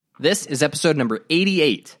This is episode number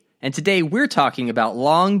 88, and today we're talking about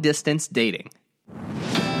long-distance dating.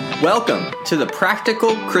 Welcome to the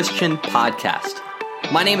Practical Christian Podcast.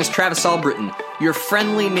 My name is Travis Albritton, your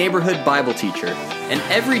friendly neighborhood Bible teacher, and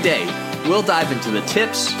every day we'll dive into the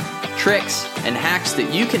tips, tricks, and hacks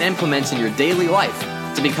that you can implement in your daily life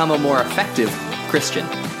to become a more effective Christian.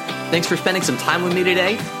 Thanks for spending some time with me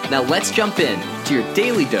today. Now let's jump in to your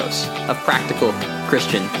daily dose of practical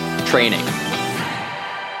Christian training.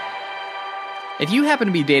 If you happen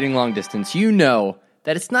to be dating long distance, you know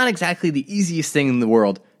that it's not exactly the easiest thing in the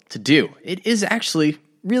world to do. It is actually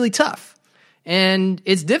really tough. And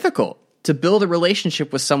it's difficult to build a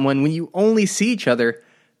relationship with someone when you only see each other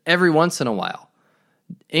every once in a while.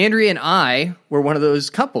 Andrea and I were one of those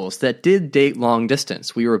couples that did date long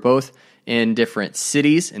distance. We were both in different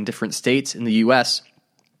cities and different states in the U.S.,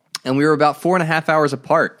 and we were about 4.5 hours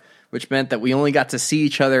apart, which meant that we only got to see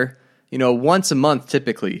each other, once a month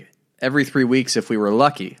typically, every 3 weeks if we were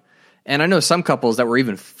lucky. And I know some couples that were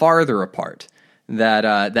even farther apart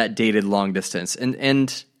that dated long distance.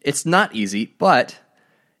 And it's not easy, but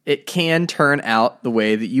it can turn out the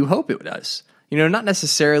way that you hope it does. Not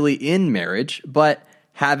necessarily in marriage, but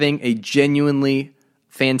having a genuinely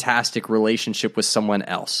fantastic relationship with someone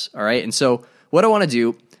else, all right? And so what I want to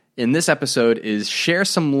do in this episode is share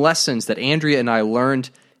some lessons that Andrea and I learned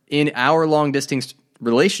in our long-distance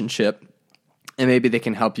relationship, and maybe they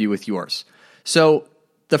can help you with yours. So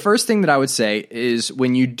the first thing that I would say is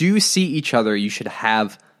when you do see each other, you should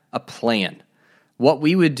have a plan. What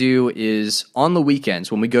we would do is on the weekends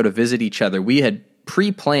when we go to visit each other, we had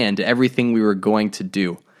pre-planned everything we were going to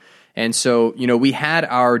do. And so, we had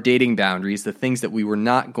our dating boundaries, the things that we were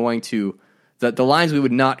not going to, the lines we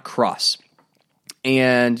would not cross.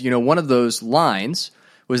 And, one of those lines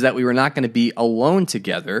was that we were not going to be alone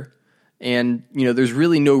together. And, there's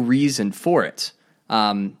really no reason for it.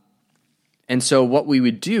 And so what we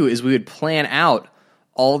would do is we would plan out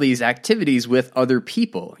all these activities with other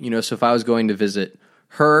people. So if I was going to visit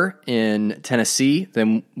her in Tennessee,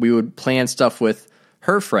 then we would plan stuff with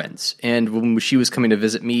her friends. And when she was coming to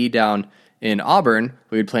visit me down in Auburn,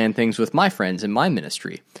 we would plan things with my friends in my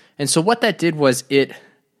ministry. And so what that did was it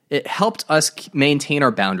helped us maintain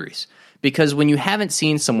our boundaries. Because when you haven't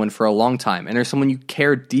seen someone for a long time and there's someone you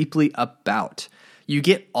care deeply about, you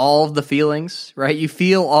get all of the feelings, right? You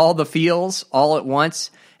feel all the feels all at once.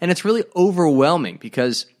 And it's really overwhelming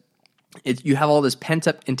because you have all this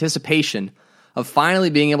pent-up anticipation of finally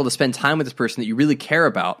being able to spend time with this person that you really care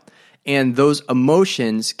about. And those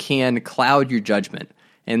emotions can cloud your judgment,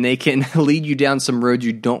 and they can lead you down some roads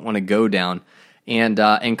you don't want to go down,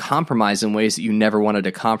 and compromise in ways that you never wanted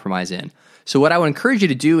to compromise in. So what I would encourage you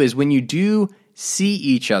to do is when you do see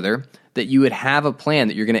each other, that you would have a plan,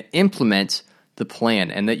 that you're going to implement the plan,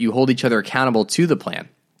 and that you hold each other accountable to the plan.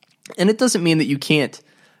 And it doesn't mean that you can't,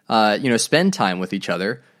 spend time with each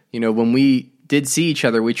other. When we did see each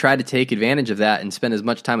other, we tried to take advantage of that and spend as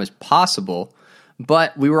much time as possible.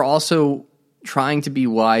 But we were also trying to be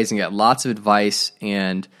wise and get lots of advice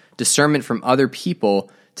and discernment from other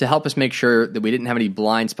people to help us make sure that we didn't have any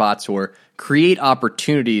blind spots or create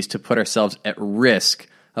opportunities to put ourselves at risk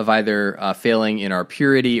of either failing in our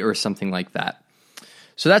purity or something like that.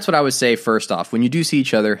 So that's what I would say first off. When you do see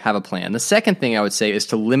each other, have a plan. The second thing I would say is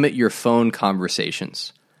to limit your phone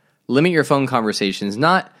conversations. Limit your phone conversations,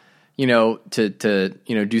 not to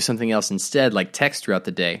do something else instead, like text throughout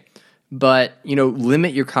the day. But,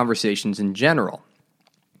 limit your conversations in general.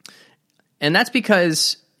 And that's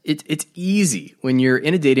because it's easy. When you're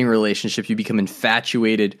in a dating relationship, you become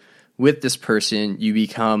infatuated with this person. You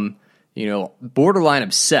become, borderline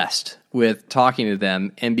obsessed with talking to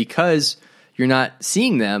them. And because you're not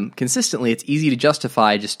seeing them consistently, it's easy to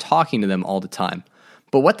justify just talking to them all the time.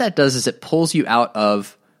 But what that does is it pulls you out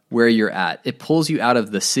of where you're at. It pulls you out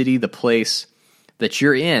of the city, the place that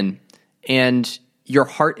you're in, and your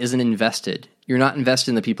heart isn't invested. You're not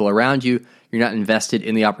invested in the people around you. You're not invested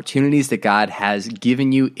in the opportunities that God has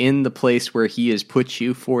given you in the place where He has put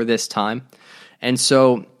you for this time. And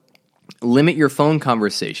so limit your phone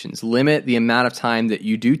conversations. Limit the amount of time that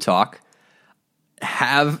you do talk.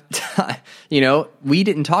 We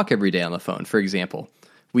didn't talk every day on the phone, for example.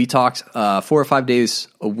 We talked 4 or 5 days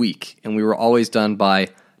a week, and we were always done by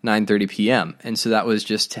 9:30 p.m. And so that was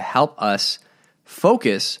just to help us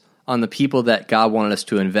focus on the people that God wanted us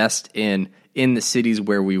to invest in the cities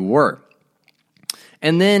where we were.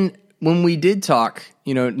 And then when we did talk,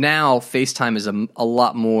 now FaceTime is a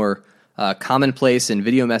lot more commonplace, and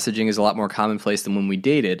video messaging is a lot more commonplace than when we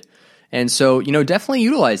dated. And so, definitely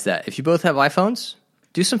utilize that. If you both have iPhones,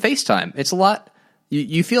 do some FaceTime. It's a lot,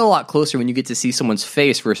 you feel a lot closer when you get to see someone's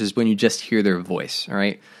face versus when you just hear their voice, all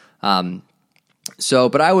right?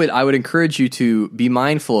 But I would encourage you to be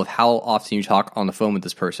mindful of how often you talk on the phone with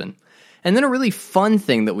this person. And then a really fun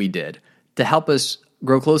thing that we did to help us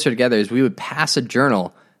grow closer together is we would pass a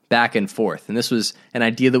journal back and forth. And this was an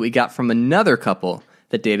idea that we got from another couple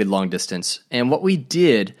that dated long distance. And what we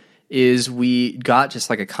did is we got just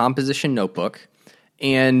like a composition notebook,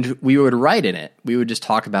 and we would write in it. We would just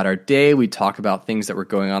talk about our day. We'd talk about things that were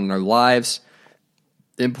going on in our lives,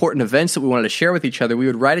 the important events that we wanted to share with each other. We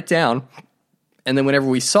would write it down, and then whenever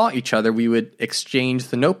we saw each other, we would exchange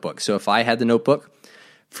the notebook. So if I had the notebook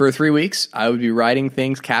for 3 weeks, I would be writing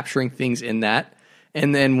things, capturing things in that.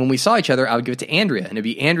 And then when we saw each other, I would give it to Andrea, and it'd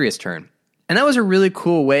be Andrea's turn. And that was a really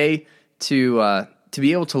cool way to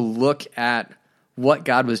be able to look at what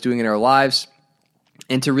God was doing in our lives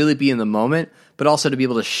and to really be in the moment, but also to be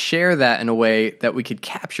able to share that in a way that we could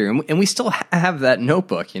capture. And we still have that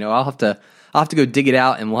notebook. I'll have to go dig it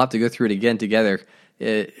out, and we'll have to go through it again together.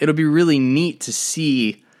 It'll be really neat to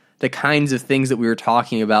see the kinds of things that we were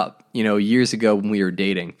talking about, years ago when we were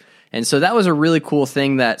dating. And so that was a really cool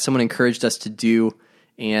thing that someone encouraged us to do,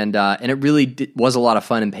 and it really was a lot of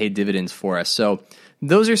fun and paid dividends for us. So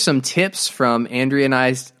those are some tips from Andrea and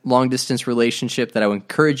I's long-distance relationship that I would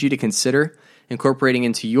encourage you to consider incorporating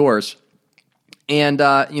into yours. And,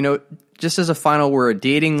 just as a final word,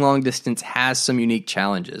 dating long-distance has some unique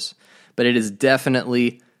challenges, but it is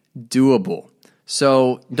definitely doable.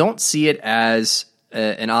 So don't see it as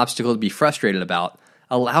an obstacle to be frustrated about.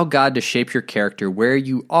 Allow God to shape your character where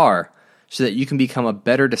you are so that you can become a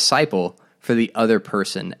better disciple for the other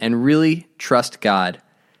person, and really trust God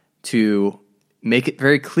to make it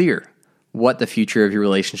very clear what the future of your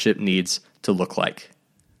relationship needs to look like.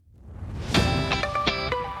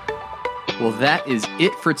 Well, that is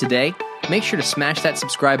it for today. Make sure to smash that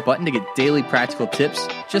subscribe button to get daily practical tips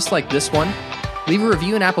just like this one. Leave a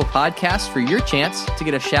review in Apple Podcasts for your chance to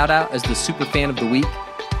get a shout out as the Superfan of the Week.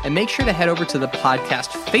 And make sure to head over to the podcast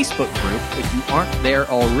Facebook group if you aren't there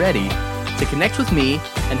already to connect with me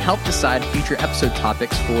and help decide future episode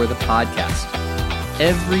topics for the podcast.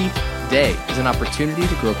 Every day is an opportunity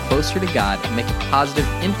to grow closer to God and make a positive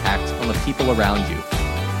impact on the people around you.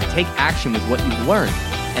 Take action with what you've learned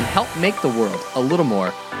and help make the world a little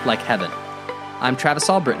more like heaven. I'm Travis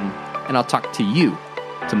Albritton, and I'll talk to you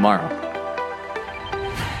tomorrow.